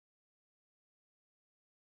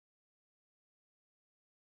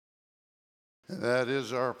And that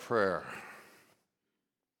is our prayer.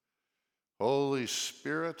 Holy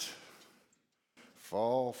Spirit,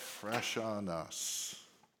 fall fresh on us.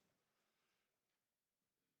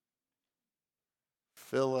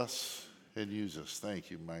 Fill us and use us. Thank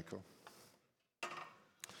you, Michael.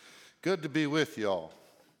 Good to be with y'all.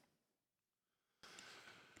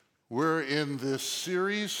 We're in this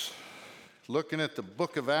series looking at the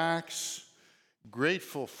book of Acts,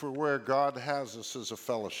 grateful for where God has us as a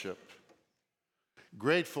fellowship,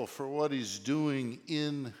 grateful for what he's doing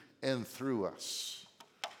in and through us.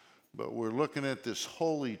 But we're looking at this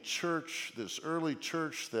holy church, this early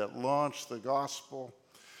church that launched the gospel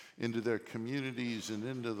into their communities and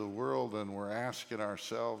into the world, and we're asking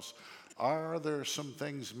ourselves, are there some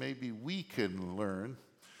things maybe we can learn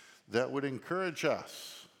that would encourage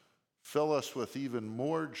us, fill us with even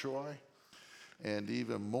more joy and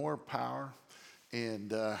even more power,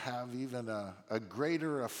 and have even a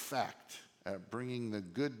greater effect at bringing the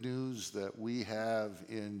good news that we have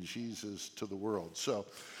in Jesus to the world. So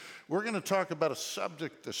we're going to talk about a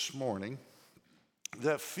subject this morning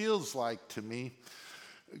that feels like to me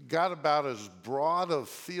got about as broad of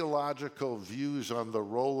theological views on the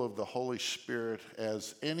role of the Holy Spirit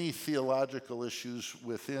as any theological issues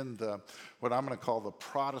within what I'm going to call the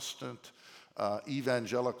Protestant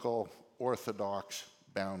evangelical Orthodox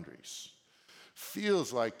boundaries.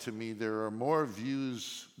 Feels like to me there are more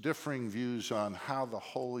views, differing views on how the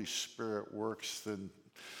Holy Spirit works than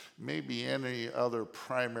maybe any other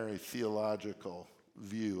primary theological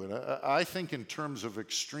view. And I think in terms of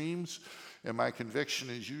extremes, and my conviction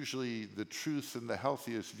is usually the truth and the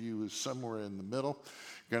healthiest view is somewhere in the middle.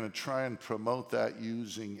 Going to try and promote that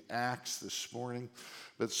using Acts this morning.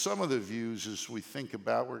 But some of the views as we think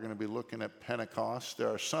about, we're going to be looking at Pentecost. There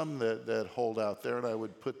are some that hold out there, and I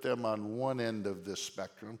would put them on one end of this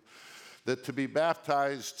spectrum, that to be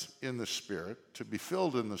baptized in the Spirit, to be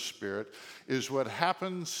filled in the Spirit, is what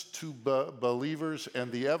happens to believers,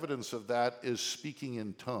 and the evidence of that is speaking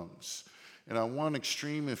in tongues. And on one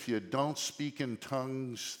extreme, if you don't speak in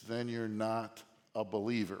tongues, then you're not a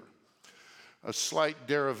believer. A slight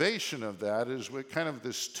derivation of that is what kind of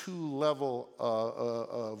this two-level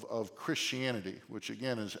of Christianity, which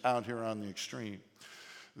again is out here on the extreme.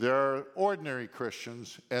 There are ordinary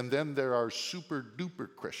Christians, and then there are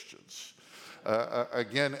super-duper Christians.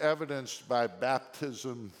 Again, evidenced by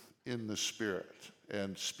baptism in the Spirit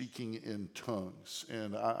and speaking in tongues.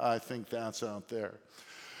 And I think that's out there.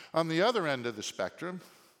 On the other end of the spectrum,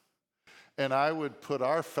 and I would put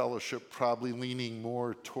our fellowship probably leaning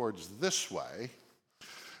more towards this way,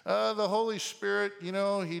 the Holy Spirit,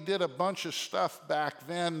 he did a bunch of stuff back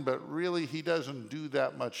then, but really he doesn't do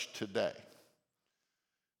that much today.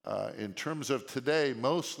 In terms of today,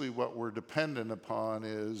 mostly what we're dependent upon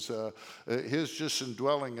is his just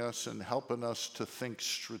indwelling us and helping us to think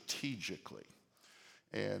strategically.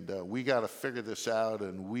 And we got to figure this out,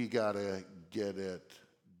 and we got to get it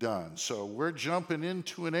done. So we're jumping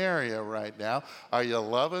into an area right now. Are you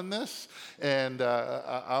loving this? And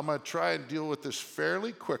I'm going to try and deal with this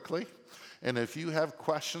fairly quickly. And if you have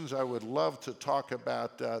questions, I would love to talk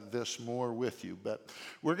about this more with you. But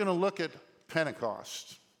we're going to look at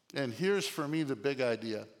Pentecost. And here's for me the big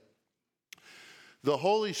idea. The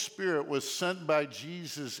Holy Spirit was sent by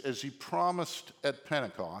Jesus as he promised at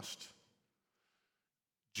Pentecost.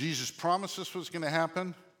 Jesus promised this was going to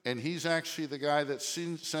happen. And he's actually the guy that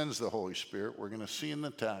sends the Holy Spirit, we're going to see in the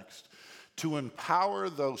text, to empower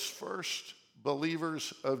those first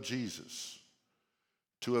believers of Jesus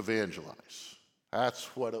to evangelize. That's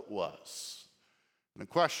what it was. And the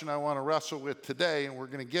question I want to wrestle with today, and we're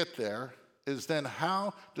going to get there, is then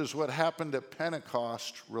how does what happened at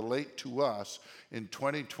Pentecost relate to us in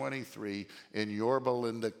 2023 in Yorba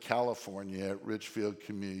Linda, California at Richfield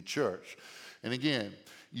Community Church? And again,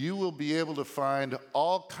 you will be able to find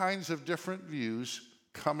all kinds of different views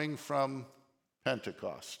coming from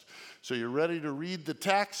Pentecost. So you're ready to read the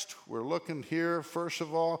text? We're looking here, first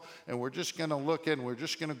of all, and we're just going to look in. I'm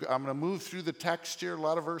going to move through the text here, a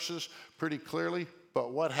lot of verses pretty clearly,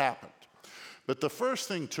 but what happened? But the first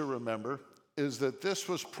thing to remember is that this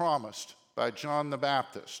was promised by John the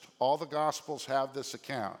Baptist. All the Gospels have this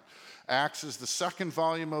account. Acts is the second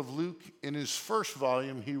volume of Luke. In his first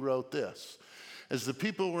volume, he wrote this. As the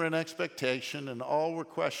people were in expectation and all were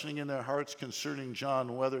questioning in their hearts concerning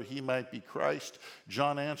John whether he might be Christ,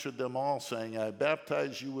 John answered them all, saying, I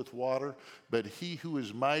baptize you with water, but he who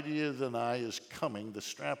is mightier than I is coming, the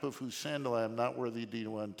strap of whose sandal I am not worthy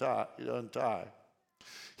to untie.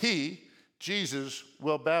 He, Jesus,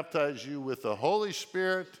 will baptize you with the Holy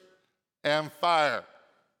Spirit and fire.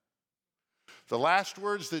 The last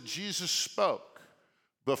words that Jesus spoke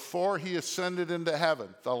before he ascended into heaven.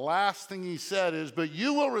 The last thing he said is, but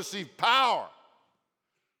you will receive power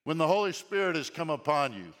when the Holy Spirit has come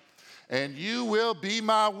upon you, and you will be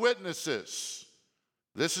my witnesses.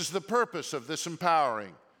 This is the purpose of this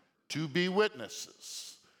empowering, to be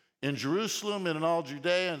witnesses in Jerusalem and in all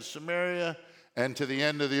Judea and Samaria and to the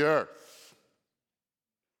end of the earth.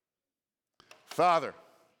 Father,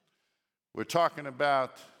 we're talking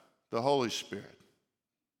about the Holy Spirit,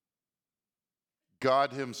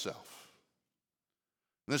 God himself.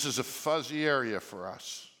 This is a fuzzy area for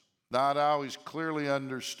us, not always clearly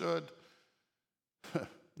understood,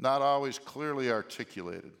 not always clearly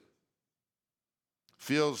articulated.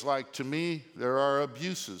 Feels like to me there are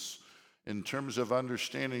abuses in terms of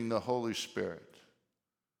understanding the Holy Spirit.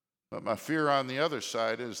 But my fear on the other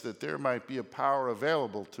side is that there might be a power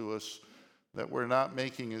available to us that we're not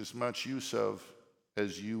making as much use of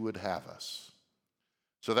as you would have us.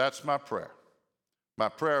 So that's my prayer. My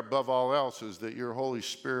prayer above all else is that your Holy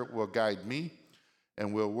Spirit will guide me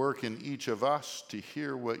and will work in each of us to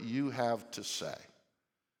hear what you have to say.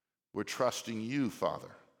 We're trusting you,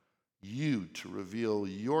 Father, you to reveal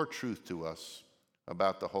your truth to us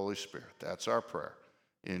about the Holy Spirit. That's our prayer.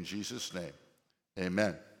 In Jesus' name,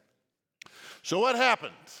 amen. So what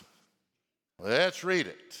happened? Let's read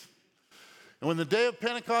it. And when the day of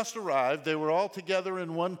Pentecost arrived, they were all together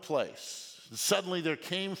in one place. And suddenly there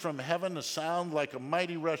came from heaven a sound like a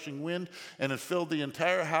mighty rushing wind, and it filled the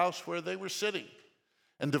entire house where they were sitting.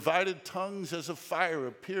 And divided tongues as of fire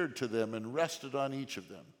appeared to them and rested on each of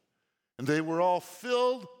them. And they were all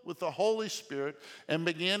filled with the Holy Spirit and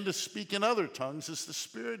began to speak in other tongues as the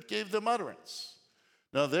Spirit gave them utterance.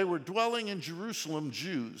 Now they were dwelling in Jerusalem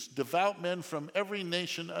Jews, devout men from every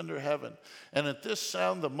nation under heaven. And at this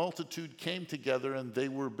sound the multitude came together, and they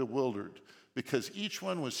were bewildered, because each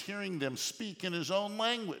one was hearing them speak in his own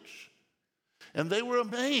language. And they were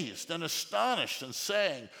amazed and astonished and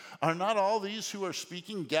saying, are not all these who are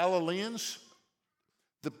speaking Galileans?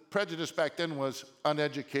 The prejudice back then was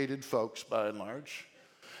uneducated folks by and large.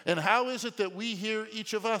 And how is it that we hear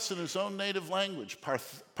each of us in his own native language?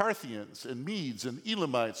 Parthians and Medes and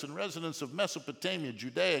Elamites and residents of Mesopotamia,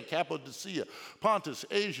 Judea, Cappadocia, Pontus,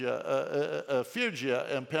 Asia, Phrygia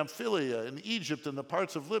and Pamphylia, and Egypt and the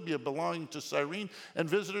parts of Libya belonging to Cyrene, and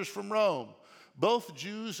visitors from Rome, both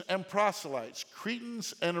Jews and proselytes,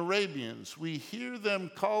 Cretans and Arabians. We hear them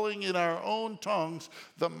calling in our own tongues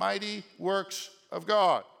the mighty works of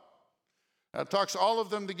God. Now, it talks all of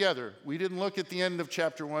them together. We didn't look at the end of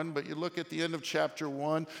chapter 1, but you look at the end of chapter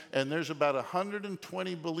 1, and there's about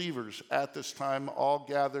 120 believers at this time all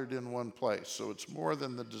gathered in one place. So it's more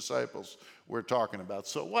than the disciples we're talking about.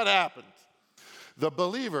 So what happened? The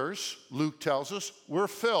believers, Luke tells us, were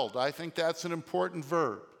filled. I think that's an important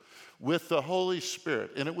verb. With the Holy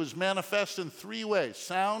Spirit. And it was manifest in three ways.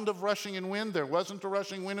 Sound of rushing and wind. There wasn't a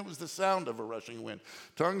rushing wind, it was the sound of a rushing wind.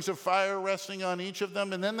 Tongues of fire resting on each of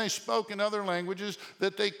them. And then they spoke in other languages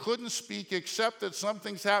that they couldn't speak, except that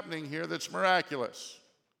something's happening here that's miraculous.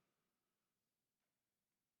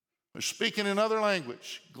 They're speaking in other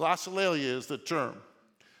language. Glossolalia is the term.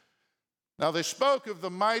 Now they spoke of the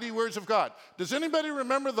mighty words of God. Does anybody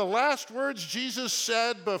remember the last words Jesus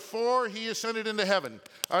said before he ascended into heaven?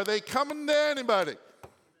 Are they coming to anybody?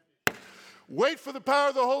 Wait for the power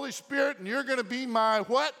of the Holy Spirit, and you're going to be my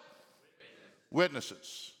what?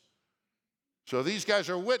 Witnesses. So these guys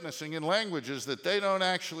are witnessing in languages that they don't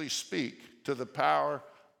actually speak to the power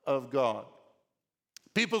of God.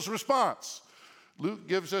 People's response. Luke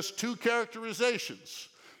gives us two characterizations.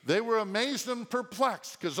 They were amazed and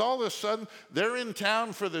perplexed because all of a sudden they're in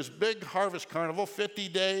town for this big harvest carnival, 50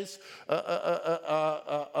 days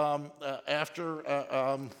after.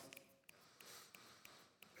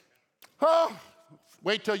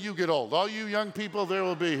 Wait till you get old. All you young people, there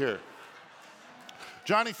will be here.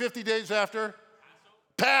 Johnny, 50 days after?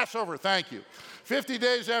 Passover, thank you. 50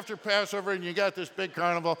 days after Passover, and you got this big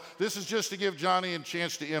carnival. This is just to give Johnny a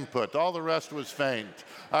chance to input. All the rest was feigned.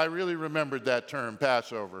 I really remembered that term,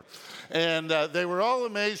 Passover. And they were all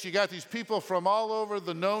amazed. You got these people from all over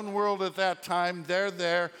the known world at that time. They're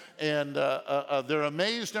there, and they're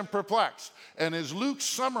amazed and perplexed. And as Luke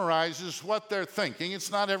summarizes what they're thinking,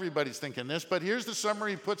 it's not everybody's thinking this, but here's the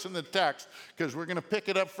summary he puts in the text, because we're going to pick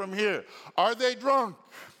it up from here. Are they drunk?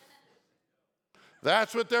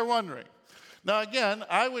 That's what they're wondering. Now, again,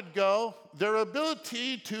 I would go, their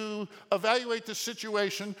ability to evaluate the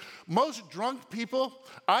situation. Most drunk people,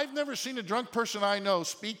 I've never seen a drunk person I know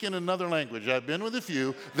speak in another language. I've been with a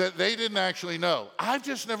few that they didn't actually know. I've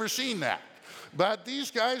just never seen that. But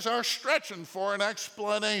these guys are stretching for an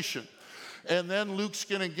explanation. And then Luke's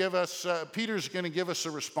going to give us, Peter's going to give us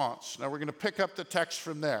a response. Now we're going to pick up the text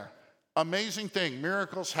from there. Amazing thing,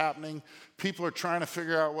 miracles happening. People are trying to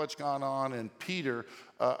figure out what's gone on. And Peter,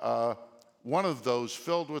 one of those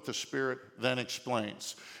filled with the Spirit, then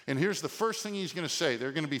explains. And here's the first thing he's going to say. There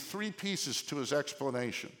are going to be three pieces to his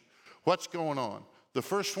explanation. What's going on? The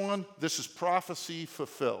first one, this is prophecy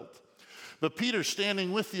fulfilled. But Peter,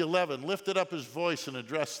 standing with the 11, lifted up his voice and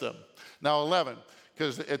addressed them. Now 11,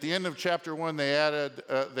 because at the end of chapter 1, they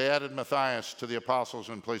added Matthias to the apostles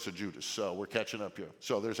in place of Judas. So we're catching up here.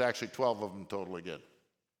 So there's actually 12 of them total again.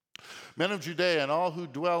 Men of Judea and all who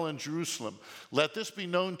dwell in Jerusalem, let this be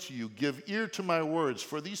known to you. Give ear to my words,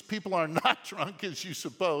 for these people are not drunk as you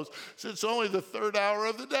suppose, since it's only the third hour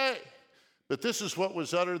of the day. But this is what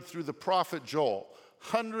was uttered through the prophet Joel,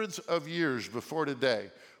 hundreds of years before today.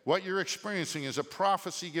 What you're experiencing is a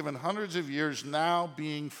prophecy given hundreds of years now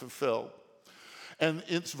being fulfilled. And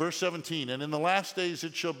it's verse 17, and in the last days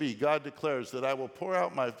it shall be, God declares, that I will pour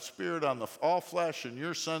out my Spirit on all flesh, and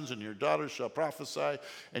your sons and your daughters shall prophesy,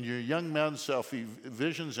 and your young men shall see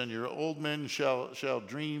visions, and your old men shall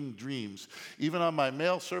dream dreams. Even on my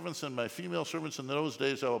male servants and my female servants in those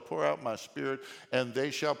days I will pour out my Spirit, and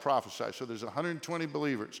they shall prophesy. So there's 120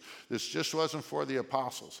 believers. This just wasn't for the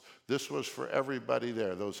apostles. This was for everybody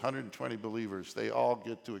there, those 120 believers. They all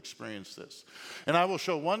get to experience this. And I will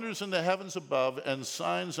show wonders in the heavens above and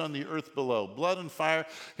signs on the earth below. Blood and fire.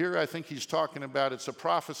 Here I think he's talking about, it's a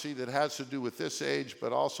prophecy that has to do with this age,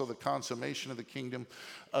 but also the consummation of the kingdom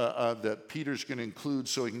that Peter's going to include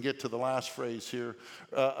so he can get to the last phrase here.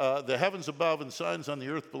 The heavens above and signs on the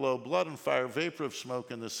earth below, blood and fire, vapor of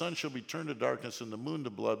smoke, and the sun shall be turned to darkness and the moon to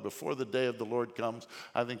blood before the day of the Lord comes.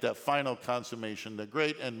 I think that final consummation, the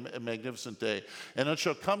great and magnificent day. And it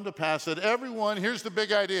shall come to pass that everyone, here's the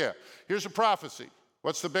big idea. Here's a prophecy.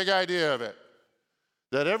 What's the big idea of it?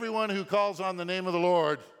 That everyone who calls on the name of the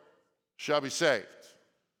Lord shall be saved.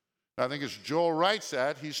 I think as Joel writes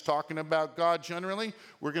that, he's talking about God generally.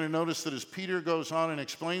 We're going to notice that as Peter goes on and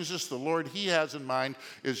explains this, the Lord he has in mind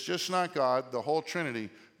is just not God, the whole Trinity,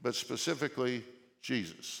 but specifically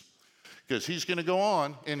Jesus. Because he's going to go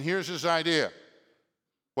on, and here's his idea.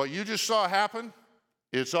 What you just saw happen,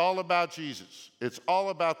 it's all about Jesus. It's all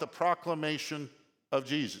about the proclamation of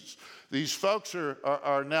Jesus. These folks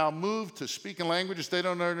are now moved to speak in languages they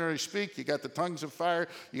don't ordinarily speak. You got the tongues of fire.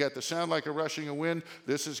 You got the sound like a rushing of wind.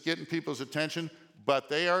 This is getting people's attention, but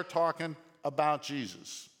they are talking about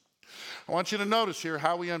Jesus. I want you to notice here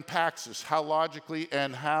how he unpacks this, how logically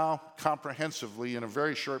and how comprehensively in a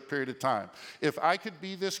very short period of time. If I could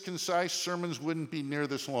be this concise, sermons wouldn't be near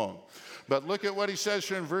this long. But look at what he says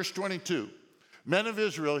here in verse 22. Men of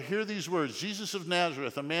Israel, hear these words. Jesus of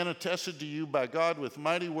Nazareth, a man attested to you by God with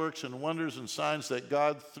mighty works and wonders and signs that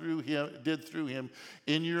God did through him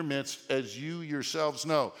in your midst, as you yourselves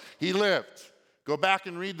know. He lived. Go back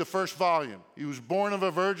and read the first volume. He was born of a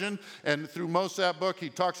virgin, and through most of that book, he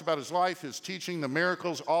talks about his life, his teaching, the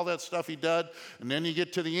miracles, all that stuff he did. And then you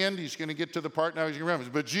get to the end, he's going to get to the part now he's going to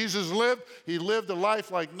remember. But Jesus lived. He lived a life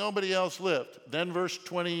like nobody else lived. Then verse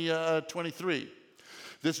 23.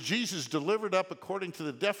 This Jesus delivered up according to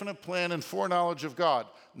the definite plan and foreknowledge of God.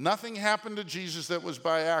 Nothing happened to Jesus that was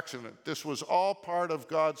by accident. This was all part of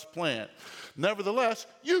God's plan. Nevertheless,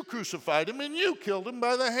 you crucified him and you killed him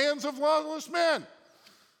by the hands of lawless men.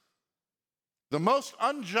 The most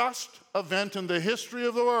unjust event in the history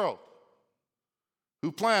of the world.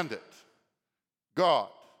 Who planned it? God.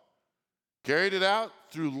 Carried it out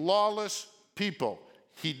through lawless people.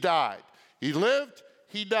 He died. He lived.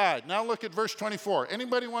 He died. Now look at verse 24.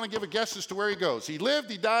 Anybody want to give a guess as to where he goes? He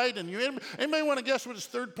lived, he died, and anybody want to guess what his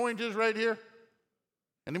third point is right here?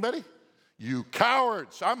 Anybody? You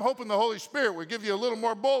cowards. I'm hoping the Holy Spirit will give you a little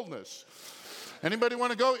more boldness. Anybody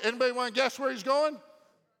want to go? Anybody want to guess where he's going?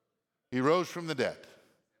 He rose from the dead.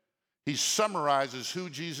 He summarizes who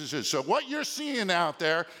Jesus is. So what you're seeing out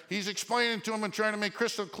there, he's explaining to them and trying to make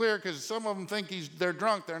crystal clear, because some of them think they're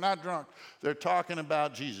drunk. They're not drunk. They're talking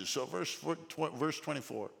about Jesus. So verse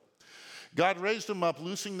 24. God raised him up,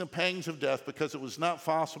 loosing the pangs of death, because it was not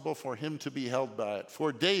possible for him to be held by it.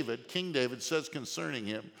 For David, King David, says concerning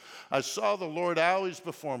him, I saw the Lord always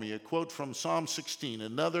before me. A quote from Psalm 16.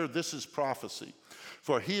 Another, this is prophecy.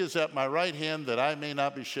 For he is at my right hand, that I may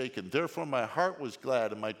not be shaken. Therefore my heart was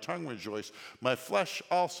glad and my tongue rejoiced. My flesh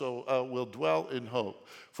also will dwell in hope.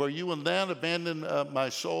 For you will not abandon my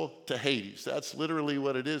soul to Hades. That's literally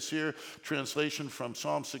what it is here. Translation from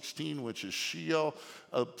Psalm 16, which is Sheol,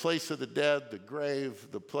 a place of the dead, the grave,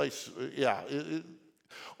 the place,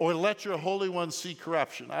 or let your Holy One see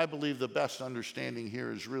corruption. I believe the best understanding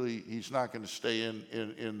here is really he's not going to stay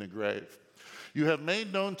in the grave. You have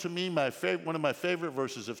made known to me one of my favorite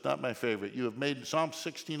verses, if not my favorite. You have made, Psalm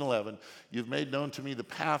 16:11, you've made known to me the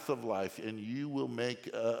path of life, and you will make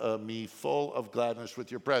me full of gladness with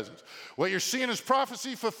your presence. What you're seeing is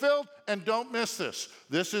prophecy fulfilled, and don't miss this.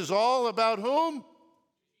 This is all about whom?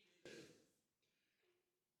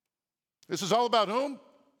 This is all about whom?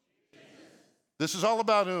 This is all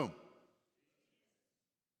about whom?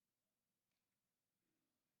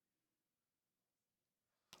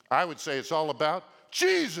 I would say it's all about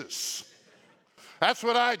Jesus. That's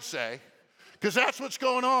what I'd say, because that's what's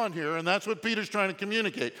going on here, and that's what Peter's trying to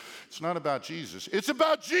communicate. It's not about Jesus. It's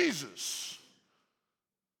about Jesus.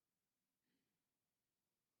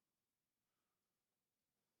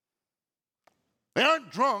 They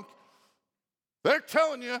aren't drunk. They're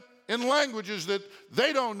telling you in languages that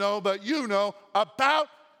they don't know, but you know, about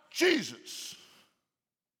Jesus.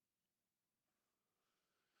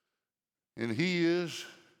 And he is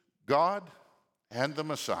God and the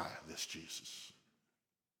Messiah, this Jesus.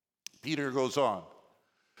 Peter goes on.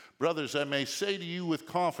 Brothers, I may say to you with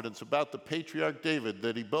confidence about the patriarch David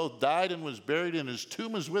that he both died and was buried, and his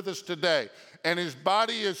tomb is with us today, and his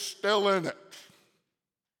body is still in it.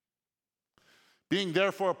 Being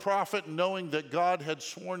therefore a prophet, knowing that God had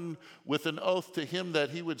sworn with an oath to him that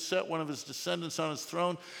he would set one of his descendants on his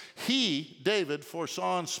throne, he, David,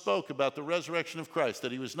 foresaw and spoke about the resurrection of Christ,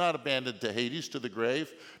 that he was not abandoned to Hades, to the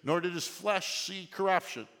grave, nor did his flesh see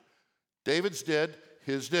corruption. David's did,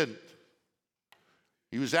 his didn't.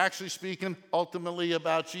 He was actually speaking ultimately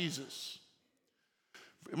about Jesus.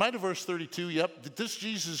 Remind of verse 32, yep, this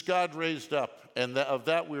Jesus God raised up, and of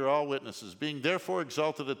that we are all witnesses, being therefore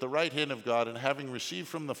exalted at the right hand of God, and having received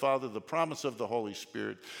from the Father the promise of the Holy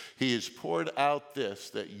Spirit, he has poured out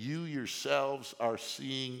this, that you yourselves are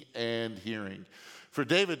seeing and hearing. For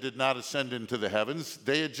David did not ascend into the heavens.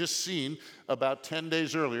 They had just seen about 10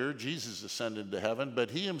 days earlier, Jesus ascended to heaven, but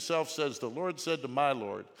he himself says, the Lord said to my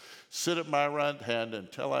Lord, sit at my right hand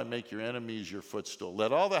until I make your enemies your footstool.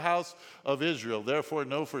 Let all the house of Israel therefore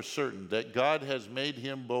know for certain that God has made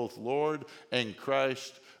him both Lord and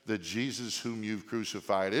Christ, the Jesus whom you've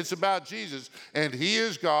crucified. It's about Jesus, and he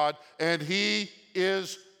is God, and he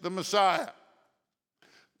is the Messiah.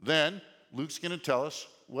 Then Luke's going to tell us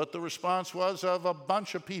what the response was of a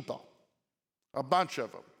bunch of people. A bunch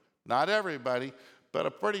of them. Not everybody, but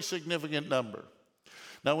a pretty significant number.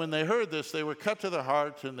 Now, when they heard this, they were cut to the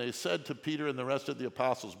heart, and they said to Peter and the rest of the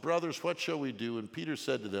apostles, brothers, what shall we do? And Peter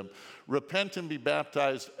said to them, repent and be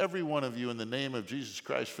baptized, every one of you, in the name of Jesus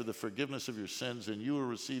Christ for the forgiveness of your sins, and you will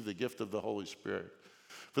receive the gift of the Holy Spirit.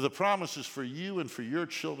 For the promise is for you and for your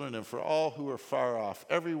children and for all who are far off,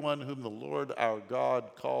 everyone whom the Lord our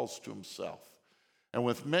God calls to himself. And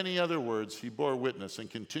with many other words he bore witness and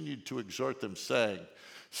continued to exhort them, saying,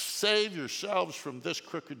 save yourselves from this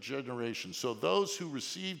crooked generation. So those who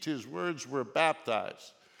received his words were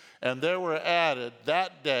baptized, and there were added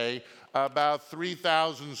that day about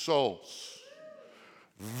 3,000 souls.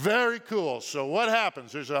 Very cool. So what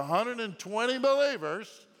happens? There's 120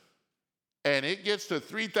 believers, and it gets to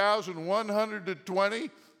 3,120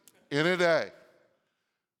 in a day.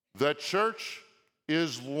 The church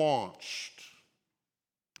is launched.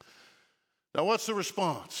 Now, what's the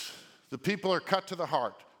response? The people are cut to the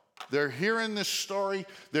heart. They're hearing this story,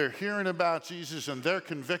 they're hearing about Jesus, and they're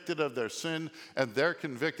convicted of their sin, and they're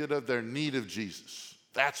convicted of their need of Jesus.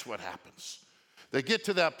 That's what happens. They get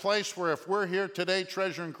to that place where if we're here today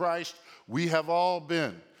treasuring Christ, we have all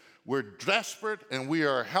been. We're desperate, and we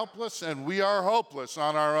are helpless, and we are hopeless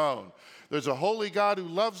on our own. There's a holy God who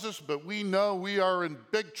loves us, but we know we are in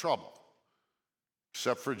big trouble,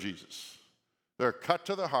 except for Jesus. They're cut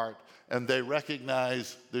to the heart, and they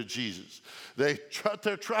recognize their Jesus. They put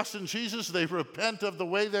their trust in Jesus. They repent of the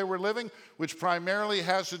way they were living, which primarily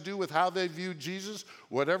has to do with how they viewed Jesus.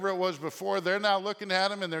 Whatever it was before, they're now looking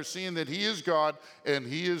at him, and they're seeing that he is God, and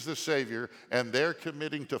he is the Savior, and they're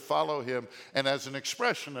committing to follow him. And as an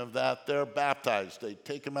expression of that, they're baptized. They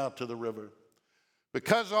take him out to the river.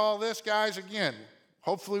 Because of all this, guys, again,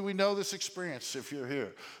 hopefully we know this experience if you're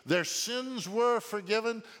here. Their sins were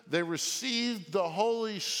forgiven. They received the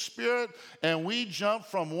Holy Spirit, and we jumped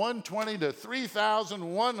from 120 to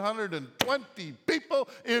 3,120 people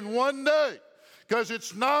in one day. Because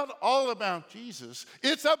it's not all about Jesus.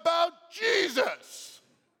 It's about Jesus.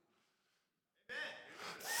 Amen.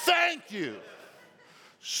 Thank you.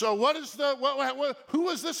 So who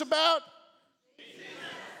is this about?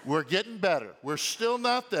 We're getting better. We're still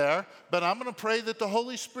not there, but I'm going to pray that the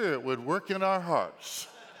Holy Spirit would work in our hearts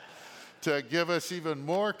to give us even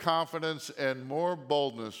more confidence and more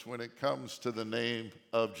boldness when it comes to the name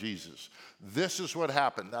of Jesus. This is what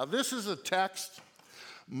happened. Now, this is a text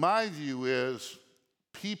My view is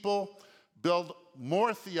people build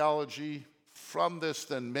more theology from this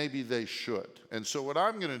than maybe they should. And so what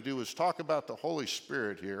I'm going to do is talk about the Holy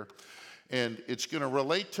Spirit here. And it's going to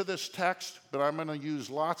relate to this text, but I'm going to use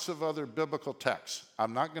lots of other biblical texts.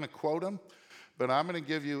 I'm not going to quote them, but I'm going to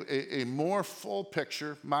give you a more full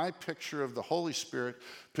picture, my picture of the Holy Spirit,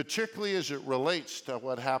 particularly as it relates to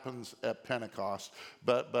what happens at Pentecost.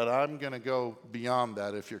 But I'm going to go beyond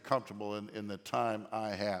that if you're comfortable in the time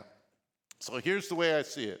I have. So here's the way I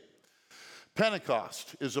see it.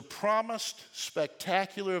 Pentecost is a promised,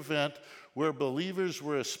 spectacular event where believers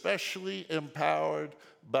were especially empowered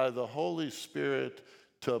by the Holy Spirit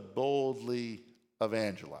to boldly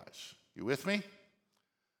evangelize. You with me?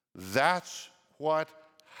 That's what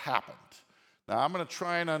happened. Now, I'm going to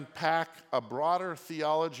try and unpack a broader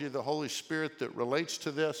theology of the Holy Spirit that relates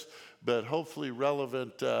to this, but hopefully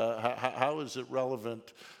relevant. How is it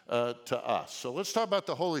relevant to us? So let's talk about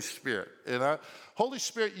the Holy Spirit. And Holy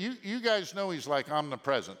Spirit, you guys know he's like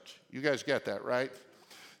omnipresent. You guys get that, right?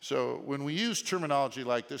 So when we use terminology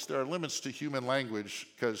like this, there are limits to human language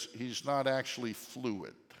because he's not actually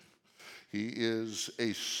fluid. He is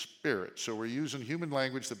a spirit. So we're using human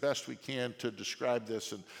language the best we can to describe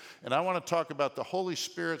this. And I want to talk about the Holy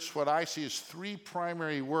Spirit's, what I see as three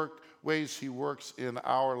primary ways he works in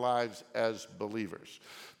our lives as believers.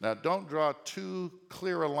 Now, don't draw too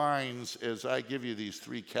clear lines as I give you these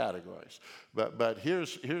three categories. But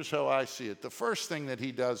here's how I see it. The first thing that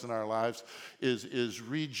he does in our lives is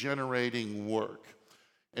regenerating work.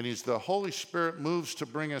 And the Holy Spirit moves to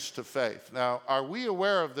bring us to faith. Now, are we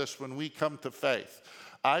aware of this when we come to faith?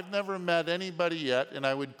 I've never met anybody yet, and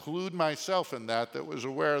I would include myself in that was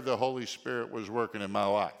aware the Holy Spirit was working in my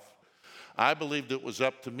life. I believed it was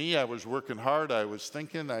up to me. I was working hard. I was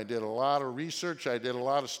thinking. I did a lot of research. I did a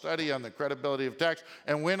lot of study on the credibility of text.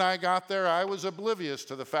 And when I got there, I was oblivious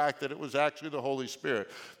to the fact that it was actually the Holy Spirit.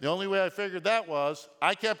 The only way I figured that was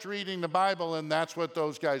I kept reading the Bible, and that's what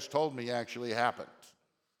those guys told me actually happened.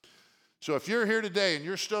 So if you're here today and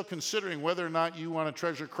you're still considering whether or not you want to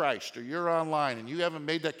treasure Christ, or you're online and you haven't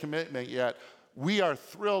made that commitment yet, we are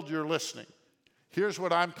thrilled you're listening. Here's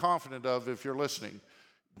what I'm confident of if you're listening.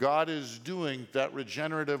 God is doing that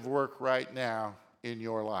regenerative work right now in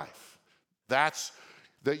your life. That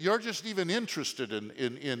you're just even interested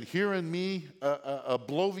in hearing me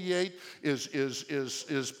bloviate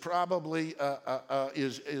is probably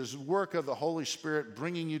is work of the Holy Spirit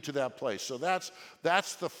bringing you to that place. So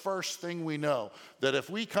that's the first thing we know, that if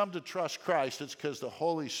we come to trust Christ, it's because the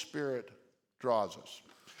Holy Spirit draws us.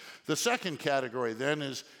 The second category then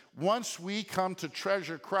is once we come to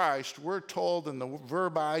treasure Christ, we're told, and the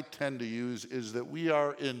verb I tend to use is that we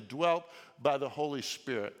are indwelt by the Holy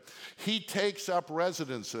Spirit. He takes up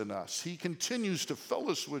residence in us. He continues to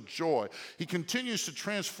fill us with joy. He continues to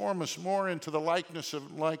transform us more into the likeness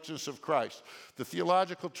of Christ. The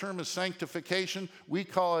theological term is sanctification. We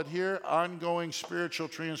call it here ongoing spiritual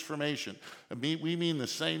transformation. We mean the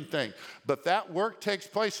same thing. But that work takes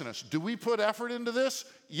place in us. Do we put effort into this?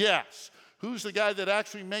 Yes. Who's the guy that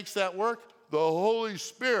actually makes that work? The Holy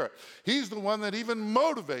Spirit. He's the one that even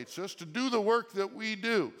motivates us to do the work that we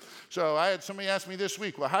do. So I had somebody ask me this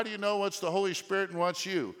week, well, how do you know what's the Holy Spirit and what's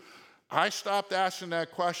you? I stopped asking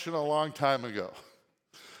that question a long time ago.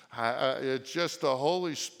 It's just the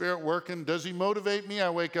Holy Spirit working. Does he motivate me? I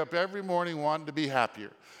wake up every morning wanting to be happier.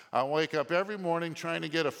 I wake up every morning trying to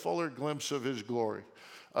get a fuller glimpse of his glory.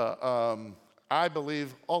 I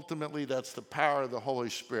believe ultimately that's the power of the Holy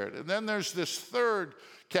Spirit. And then there's this third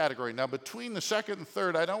category. Now, between the second and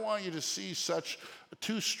third, I don't want you to see such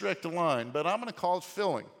too strict a line, but I'm going to call it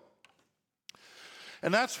filling.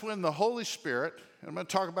 And that's when the Holy Spirit, and I'm going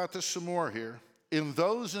to talk about this some more here, in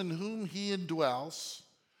those in whom he indwells,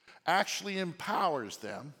 actually empowers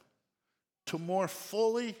them to more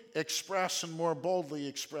fully express and more boldly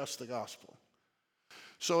express the gospel.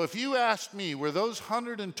 So if you asked me, were those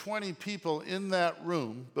 120 people in that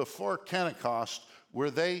room before Pentecost,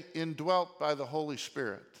 were they indwelt by the Holy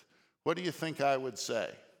Spirit? What do you think I would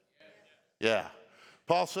say? Yeah.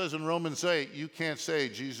 Paul says in Romans 8, you can't say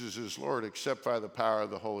Jesus is Lord except by the power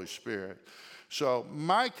of the Holy Spirit. So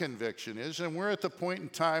my conviction is, and we're at the point in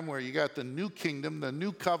time where you got the new kingdom, the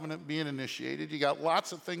new covenant being initiated. You got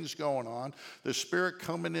lots of things going on. The Spirit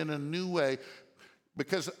coming in a new way.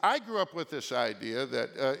 Because I grew up with this idea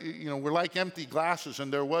that, we're like empty glasses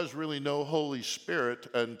and there was really no Holy Spirit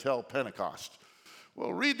until Pentecost.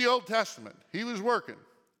 Well, read the Old Testament. He was working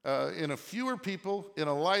in a fewer people, in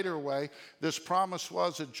a lighter way. This promise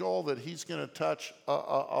was at Joel that he's going to touch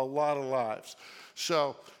a lot of lives.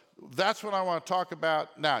 So that's what I want to talk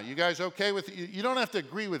about now. You guys okay with it? You don't have to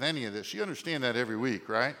agree with any of this. You understand that every week,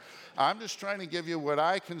 right? I'm just trying to give you what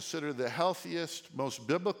I consider the healthiest, most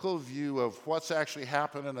biblical view of what's actually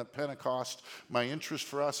happening at Pentecost. My interest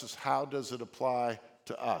for us is how does it apply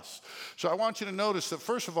to us. So I want you to notice that,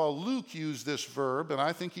 first of all, Luke used this verb, and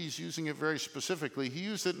I think he's using it very specifically. He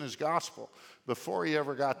used it in his gospel before he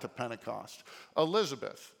ever got to Pentecost.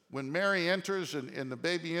 Elizabeth, when Mary enters and the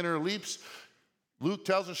baby in her leaps, Luke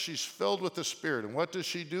tells us she's filled with the Spirit. And what does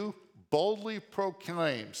she do? Boldly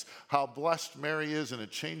proclaims how blessed Mary is, and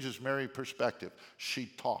it changes Mary's perspective. She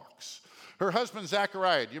talks. Her husband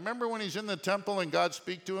Zechariah, do you remember when he's in the temple and God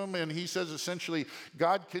speaks to him and he says essentially,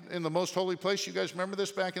 God in the most holy place, you guys remember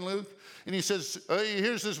this back in Luke? And he says, he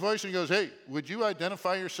hears this voice and he goes, hey, would you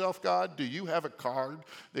identify yourself, God? Do you have a card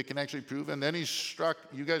that can actually prove? And then he's struck,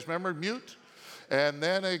 you guys remember, mute? And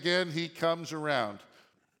then again, he comes around.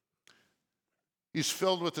 He's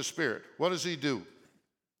filled with the Spirit. What does he do?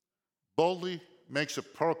 Boldly makes a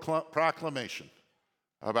proclamation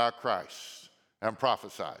about Christ and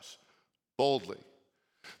prophesies boldly.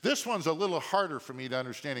 This one's a little harder for me to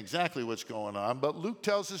understand exactly what's going on, but Luke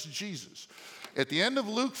tells us Jesus. At the end of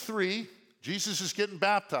Luke 3, Jesus is getting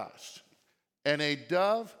baptized, and a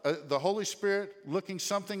dove, the Holy Spirit, looking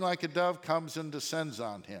something like a dove, comes and descends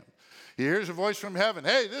on him. He hears a voice from heaven,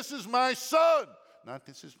 hey, this is my son. Not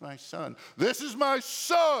this is my son. This is my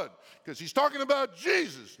son. Because he's talking about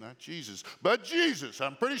Jesus. Not Jesus, but Jesus.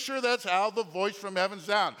 I'm pretty sure that's how the voice from heaven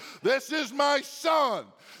sounds. This is my son.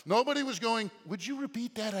 Nobody was going, would you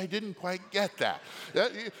repeat that? I didn't quite get that.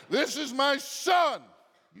 This is my son.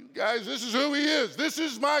 You guys, this is who he is. This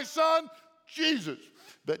is my son, Jesus.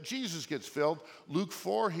 But Jesus gets filled. Luke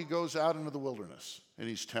 4, he goes out into the wilderness and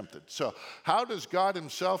he's tempted. So how does God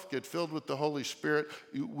himself get filled with the Holy Spirit?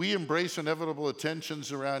 We embrace inevitable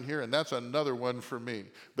attentions around here, and that's another one for me.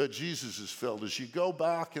 But Jesus is filled. As you go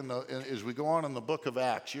back, as we go on in the book of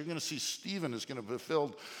Acts, you're going to see Stephen is going to be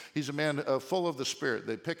filled. He's a man full of the Spirit.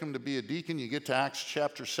 They pick him to be a deacon. You get to Acts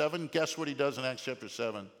chapter 7. Guess what he does in Acts chapter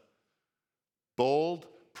 7? Bold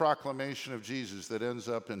proclamation of Jesus that ends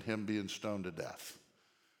up in him being stoned to death.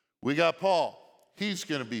 We got Paul. He's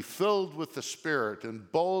going to be filled with the Spirit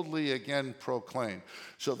and boldly again proclaim.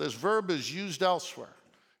 So this verb is used elsewhere,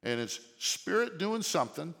 and it's Spirit doing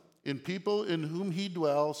something in people in whom he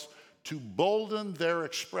dwells to bolden their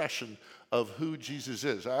expression of who Jesus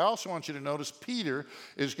is. I also want you to notice Peter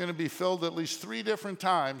is going to be filled at least 3 different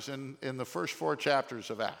times in the first 4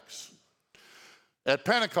 chapters of Acts. At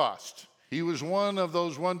Pentecost, he was one of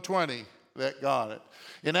those 120 that got it.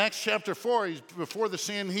 In Acts chapter 4, he's before the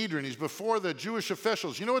Sanhedrin. He's before the Jewish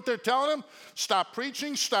officials. You know what they're telling him? Stop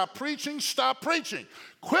preaching, stop preaching, stop preaching.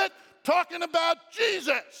 Quit talking about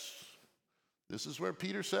Jesus. This is where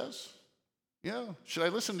Peter says, should I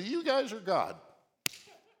listen to you guys or God?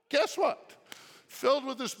 Guess what? Filled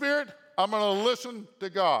with the Spirit, I'm going to listen to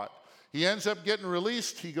God. He ends up getting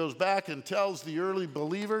released. He goes back and tells the early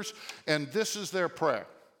believers, and this is their prayer.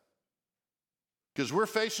 Because we're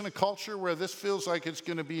facing a culture where this feels like it's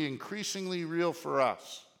going to be increasingly real for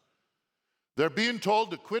us. They're being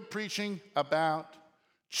told to quit preaching about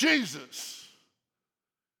Jesus.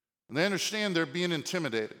 And they understand they're being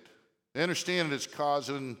intimidated. They understand it's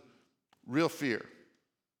causing real fear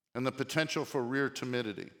and the potential for real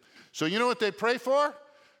timidity. So you know what they pray for?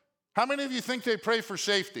 How many of you think they pray for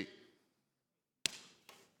safety?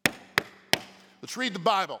 Let's read the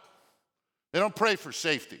Bible. They don't pray for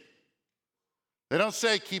safety. They don't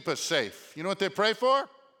say, keep us safe. You know what they pray for?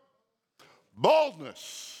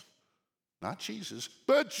 Boldness. Not Jesus,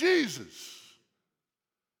 but Jesus.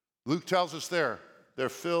 Luke tells us they're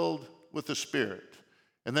filled with the Spirit.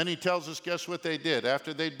 And then he tells us, guess what they did?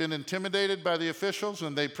 After they'd been intimidated by the officials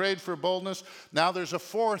and they prayed for boldness, now there's a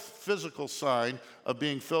 4th physical sign of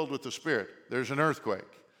being filled with the Spirit. There's an earthquake.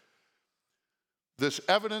 This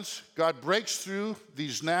evidence, God breaks through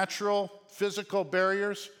these natural physical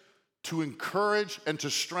barriers to encourage and to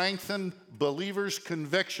strengthen believers'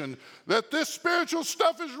 conviction that this spiritual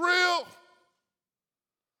stuff is real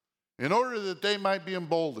in order that they might be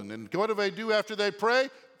emboldened. And what do they do after they pray?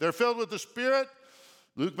 They're filled with the Spirit.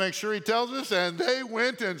 Luke makes sure he tells us, and they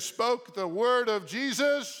went and spoke the word of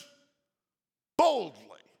Jesus boldly.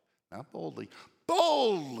 Not boldly,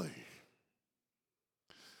 boldly.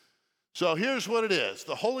 So here's what it is.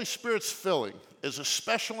 The Holy Spirit's filling is a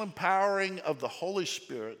special empowering of the Holy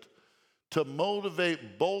Spirit to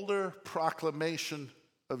motivate bolder proclamation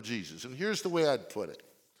of Jesus. And here's the way I'd put it,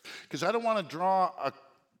 because I don't want to draw a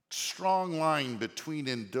strong line between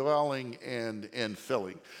indwelling and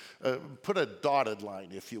filling. Put a dotted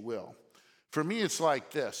line, if you will. For me, it's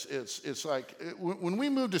like this. It's like when we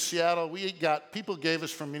moved to Seattle, people gave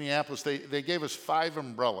us from Minneapolis, they gave us 5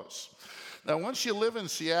 umbrellas. Now, once you live in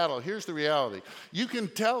Seattle, here's the reality. You can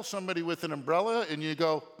tell somebody with an umbrella and you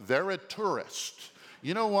go, they're a tourist.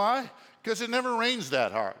 You know why? Because it never rains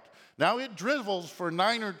that hard. Now, it drizzles for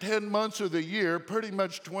 9 or 10 months of the year, pretty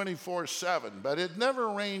much 24/7, but it never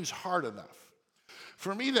rains hard enough.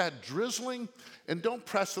 For me, that drizzling, and don't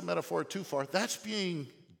press the metaphor too far, that's being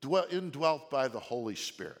indwelt by the Holy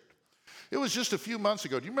Spirit. It was just a few months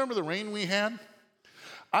ago. Do you remember the rain we had?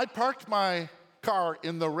 I parked my car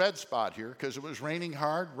in the red spot here because it was raining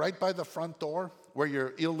hard, right by the front door where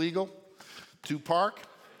you're illegal to park.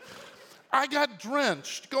 I got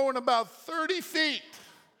drenched going about 30 feet.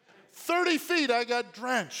 30 feet, I got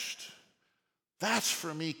drenched. That's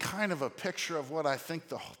for me kind of a picture of what I think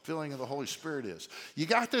the filling of the Holy Spirit is. You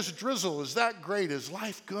got this drizzle. Is that great? Is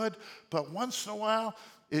life good? But once in a while,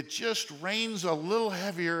 it just rains a little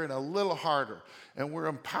heavier and a little harder. And we're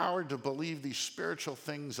empowered to believe these spiritual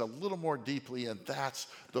things a little more deeply, and that's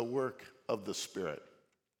the work of the Spirit.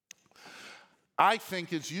 I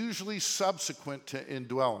think it's usually subsequent to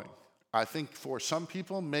indwelling. I think for some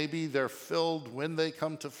people, maybe they're filled when they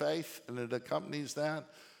come to faith, and it accompanies that.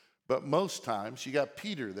 But most times, you got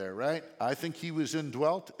Peter there, right? I think he was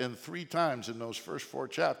indwelt, and 3 times in those first 4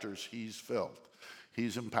 chapters, he's filled.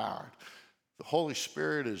 He's empowered. The Holy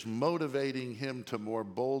Spirit is motivating him to more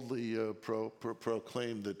boldly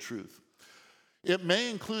proclaim the truth. It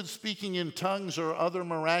may include speaking in tongues or other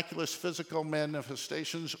miraculous physical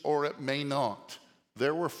manifestations, or it may not.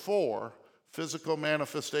 There were 4 physical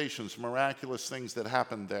manifestations, miraculous things that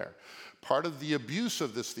happened there. Part of the abuse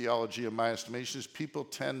of this theology, in my estimation, is people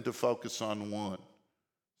tend to focus on one,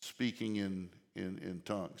 speaking in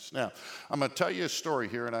tongues. Now, I'm going to tell you a story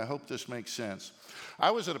here, and I hope this makes sense. I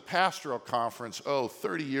was at a pastoral conference,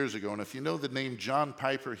 30 years ago, and if you know the name John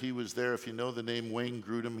Piper, he was there. If you know the name Wayne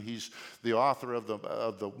Grudem, he's the author of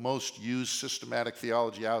the most used systematic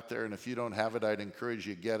theology out there, and if you don't have it, I'd encourage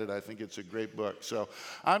you to get it. I think it's a great book. So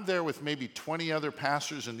I'm there with maybe 20 other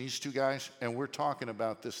pastors and these 2 guys, and we're talking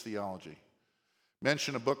about this theology.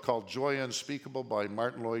 Mention a book called Joy Unspeakable by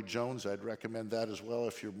Martin Lloyd-Jones. I'd recommend that as well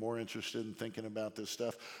if you're more interested in thinking about this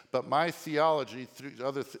stuff. But my theology, through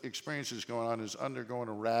other experiences going on, is undergoing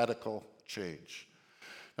a radical change.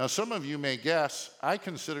 Now, some of you may guess, I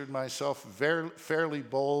considered myself fairly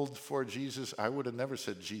bold for Jesus. I would have never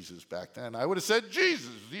said Jesus back then. I would have said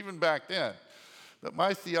Jesus even back then. But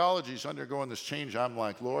my theology is undergoing this change. I'm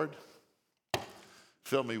like, Lord,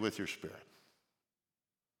 fill me with your Spirit.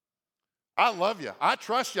 I love you. I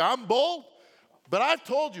trust you. I'm bold. But I've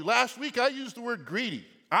told you, last week I used the word greedy.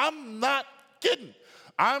 I'm not kidding.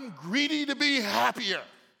 I'm greedy to be happier.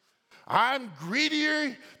 I'm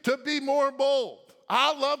greedier to be more bold.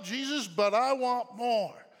 I love Jesus, but I want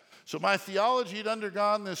more. So my theology had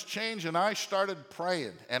undergone this change, and I started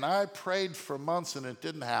praying. And I prayed for months, and it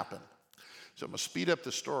didn't happen. So I'm going to speed up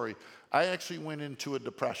the story. I actually went into a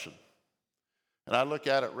depression. And I look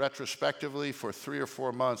at it retrospectively, for 3 or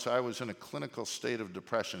 4 months, I was in a clinical state of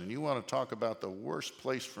depression. And you want to talk about the worst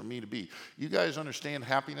place for me to be. You guys understand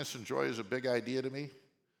happiness and joy is a big idea to me?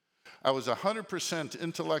 I was 100%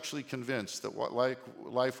 intellectually convinced that what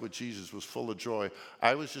life with Jesus was full of joy.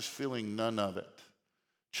 I was just feeling none of it.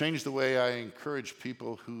 Change the way I encourage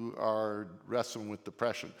people who are wrestling with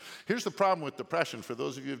depression. Here's the problem with depression. For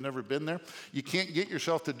those of you who've never been there, you can't get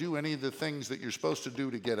yourself to do any of the things that you're supposed to do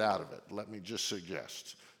to get out of it, let me just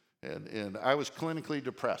suggest. And I was clinically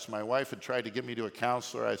depressed. My wife had tried to get me to a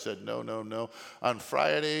counselor. I said, no. On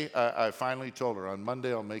Friday, I finally told her, on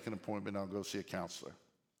Monday, I'll make an appointment. I'll go see a counselor.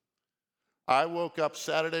 I woke up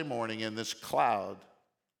Saturday morning, and this cloud,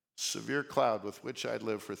 severe cloud with which I'd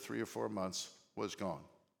lived for 3 or 4 months, was gone.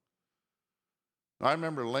 I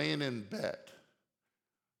remember laying in bed.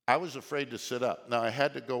 I was afraid to sit up. Now, I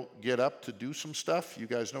had to get up to do some stuff. You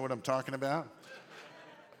guys know what I'm talking about?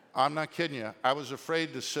 I'm not kidding you. I was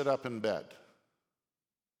afraid to sit up in bed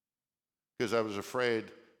because I was afraid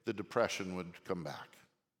the depression would come back.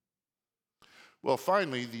 Well,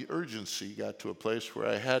 finally, the urgency got to a place where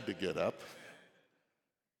I had to get up,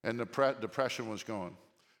 and the depression was gone.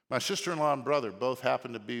 My sister-in-law and brother both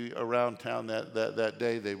happened to be around town that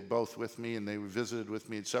day. They were both with me, and they visited with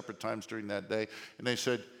me at separate times during that day. And they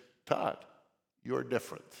said, Todd, you're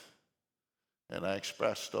different. And I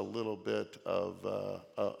expressed a little bit of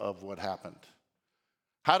what happened.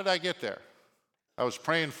 How did I get there? I was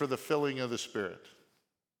praying for the filling of the Spirit.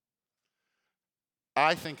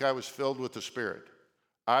 I think I was filled with the Spirit.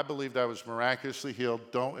 I believed I was miraculously healed.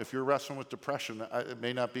 If you're wrestling with depression, it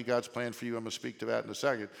may not be God's plan for you. I'm going to speak to that in a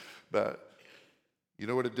second. But You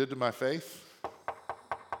know what it did to my faith?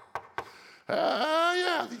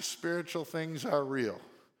 Yeah, these spiritual things are real.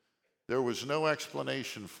 There was no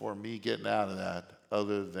explanation for me getting out of that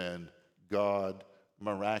other than God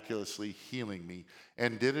miraculously healing me.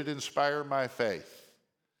 And did it inspire my faith?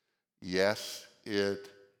 Yes, it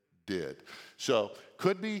did. So,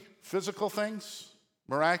 could be physical things,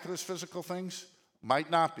 miraculous physical things, might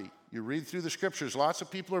not be. You read through the scriptures, lots of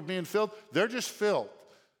people are being filled. They're just filled.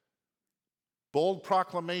 Bold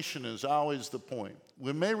proclamation is always the point.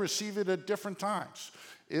 We may receive it at different times.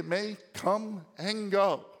 It may come and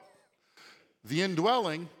go. The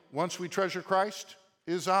indwelling, once we treasure Christ,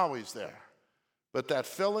 is always there. But that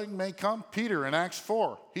filling may come. Peter in Acts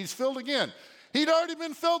 4, he's filled again. He'd already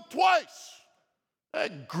been filled twice.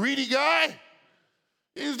 That greedy guy.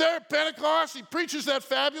 He's there at Pentecost. He preaches that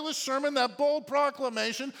fabulous sermon, that bold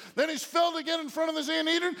proclamation. Then he's filled again in front of the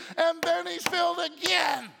Sanhedrin, and then he's filled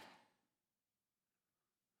again.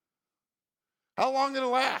 How long did it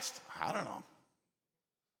last? I don't know.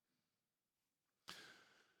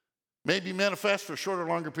 Maybe manifest for shorter,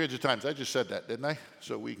 longer periods of times. I just said that, didn't I?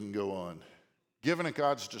 So we can go on. Given at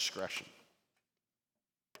God's discretion.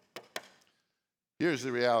 Here's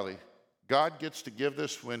the reality. God gets to give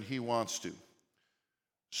this when he wants to.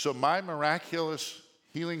 So my miraculous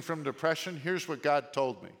healing from depression, here's what God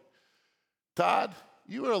told me. Todd,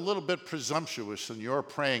 you are a little bit presumptuous in your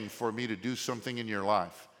praying for me to do something in your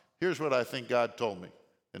life. Here's what I think God told me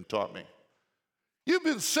and taught me. You've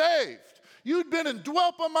been saved. You've been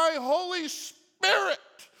indwelt by my Holy Spirit.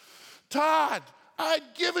 Todd,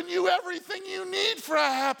 I've given you everything you need for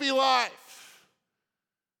a happy life.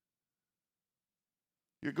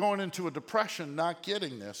 You're going into a depression, not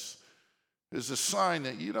getting this is a sign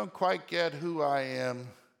that you don't quite get who I am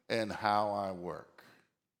and how I work.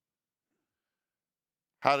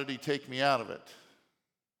 How did he take me out of it?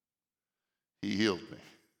 He healed me.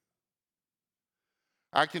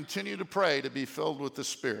 I continue to pray to be filled with the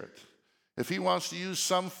Spirit. If he wants to use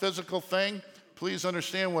some physical thing, please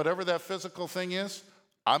understand whatever that physical thing is,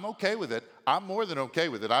 I'm okay with it. I'm more than okay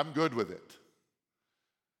with it. I'm good with it.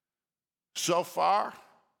 So far,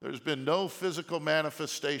 there's been no physical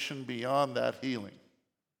manifestation beyond that healing.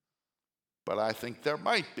 But I think there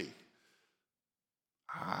might be.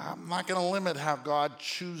 I'm not going to limit how God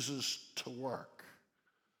chooses to work.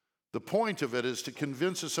 The point of it is to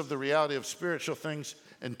convince us of the reality of spiritual things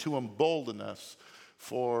and to embolden us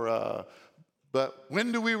for, but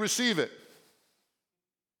when do we receive it?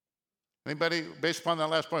 Anybody, based upon that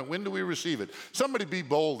last point, when do we receive it? Somebody be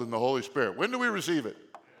bold in the Holy Spirit. When do we receive it?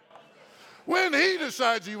 When he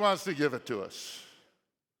decides he wants to give it to us.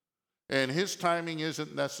 And his timing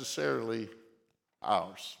isn't necessarily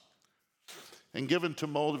ours. And given to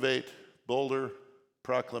motivate bolder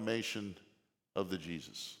proclamation of the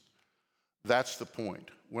Jesus. That's the point.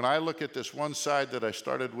 When I look at this one side that I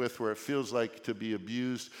started with where it feels like to be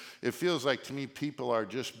abused, it feels like to me people are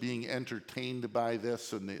just being entertained by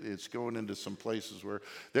this and it's going into some places where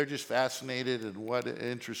they're just fascinated and what an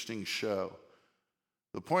interesting show.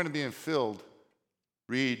 The point of being filled,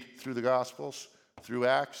 read through the Gospels, through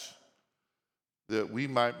Acts, that we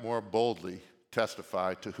might more boldly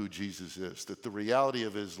testify to who Jesus is, that the reality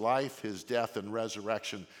of his life, his death, and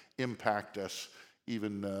resurrection impact us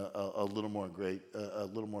even a little more a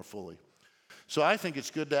little more fully. So I think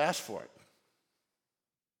it's good to ask for it.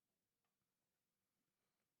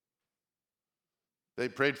 They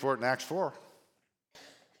prayed for it in Acts 4.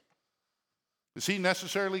 Is he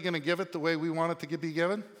necessarily going to give it the way we want it to be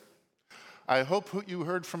given? I hope you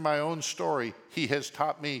heard from my own story, he has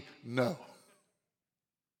taught me no.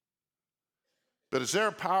 But is there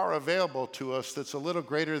a power available to us that's a little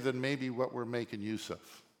greater than maybe what we're making use of?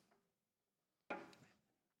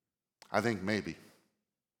 I think maybe.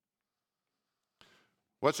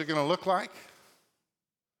 What's it going to look like?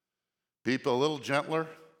 People a little gentler,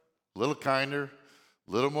 a little kinder,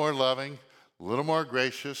 a little more loving, a little more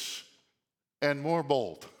gracious, and more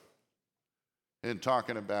bold in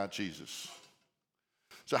talking about Jesus.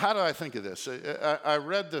 So how do I think of this? I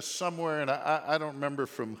read this somewhere, and I don't remember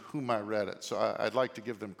from whom I read it, so I'd like to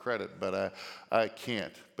give them credit, but I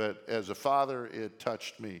can't. But as a father, it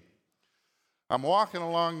touched me. I'm walking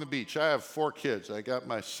along the beach. I have 4 kids. I got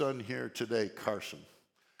my son here today, Carson.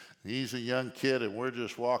 He's a young kid, and we're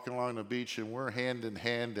just walking along the beach, and we're hand in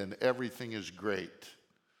hand, and everything is great.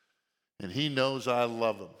 And he knows I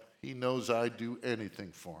love him. He knows I'd do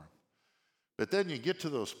anything for him. But then you get to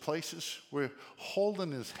those places where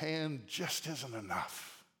holding his hand just isn't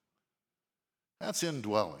enough. That's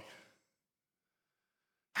indwelling.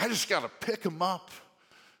 I just got to pick him up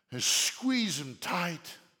and squeeze him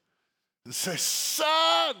tight and say,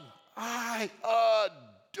 son, I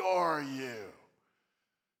adore you.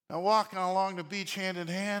 Now, walking along the beach hand in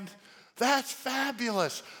hand, that's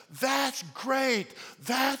fabulous. That's great.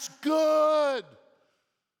 That's good.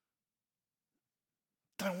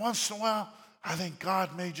 Then once in a while, I think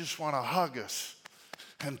God may just want to hug us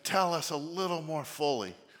and tell us a little more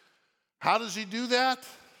fully. How does he do that?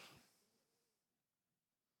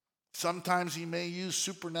 Sometimes he may use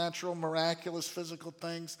supernatural, miraculous, physical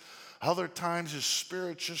things. Other times his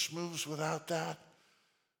spirit just moves without that.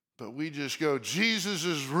 But we just go, Jesus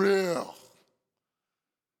is real.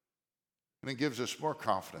 And it gives us more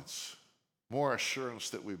confidence, more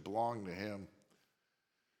assurance that we belong to him,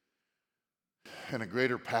 and a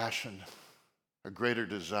greater passion, a greater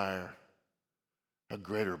desire, a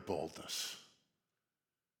greater boldness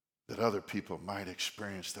that other people might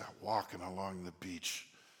experience that walking along the beach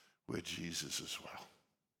with Jesus as well.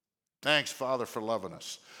 Thanks, Father, for loving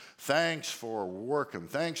us. Thanks for working.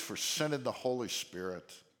 Thanks for sending the Holy Spirit.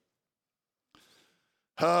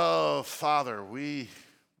 Oh, Father, we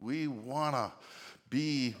want to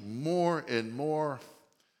be more and more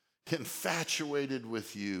infatuated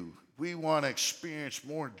with you. We want to experience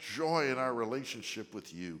more joy in our relationship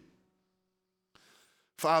with you.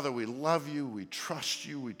 Father, we love you, we trust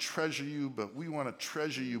you, we treasure you, but we want to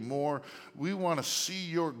treasure you more. We want to see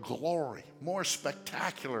your glory more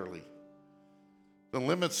spectacularly. The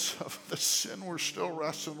limits of the sin we're still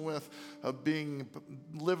wrestling with, of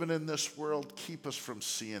living in this world, keep us from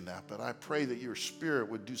seeing that. But I pray that your Spirit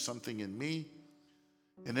would do something in me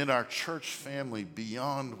and in our church family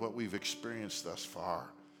beyond what we've experienced thus far.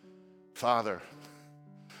 Father,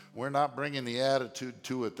 we're not bringing the attitude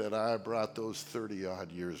to it that I brought those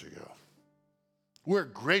 30-odd years ago. We're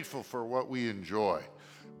grateful for what we enjoy.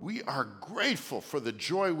 We are grateful for the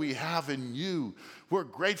joy we have in you. We're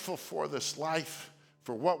grateful for this life,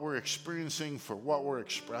 for what we're experiencing, for what we're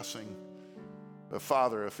expressing. But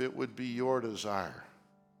Father, if it would be your desire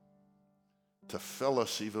to fill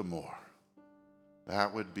us even more,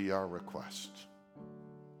 that would be our request.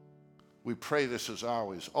 We pray this as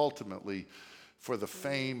always, ultimately, for the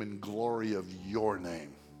fame and glory of your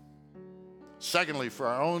name. Secondly, for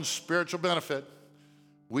our own spiritual benefit,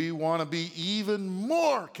 we want to be even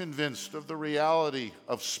more convinced of the reality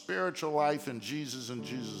of spiritual life in Jesus and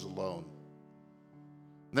Jesus alone.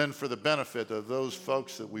 Then for the benefit of those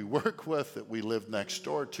folks that we work with, that we live next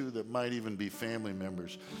door to, that might even be family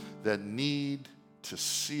members, that need to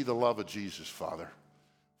see the love of Jesus, Father.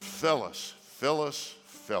 Fill us, fill us,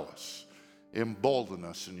 fill us. Embolden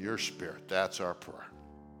us in your Spirit. That's our prayer.